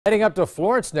Heading up to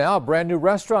Florence now, a brand new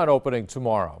restaurant opening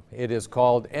tomorrow. It is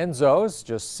called Enzos,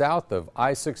 just south of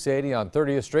I-680 on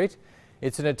 30th Street.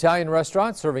 It's an Italian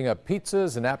restaurant serving up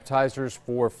pizzas and appetizers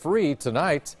for free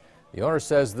tonight. The owner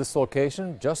says this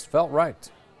location just felt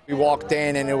right. We walked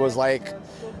in and it was like,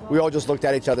 we all just looked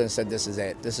at each other and said, this is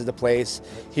it. This is the place.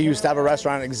 He used to have a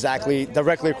restaurant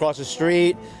directly across the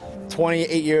street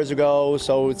 28 years ago.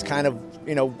 So it's kind of,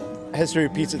 history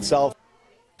repeats itself.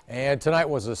 And tonight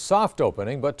was a soft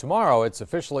opening, but tomorrow it's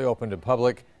officially open to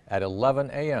public at 11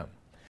 a.m.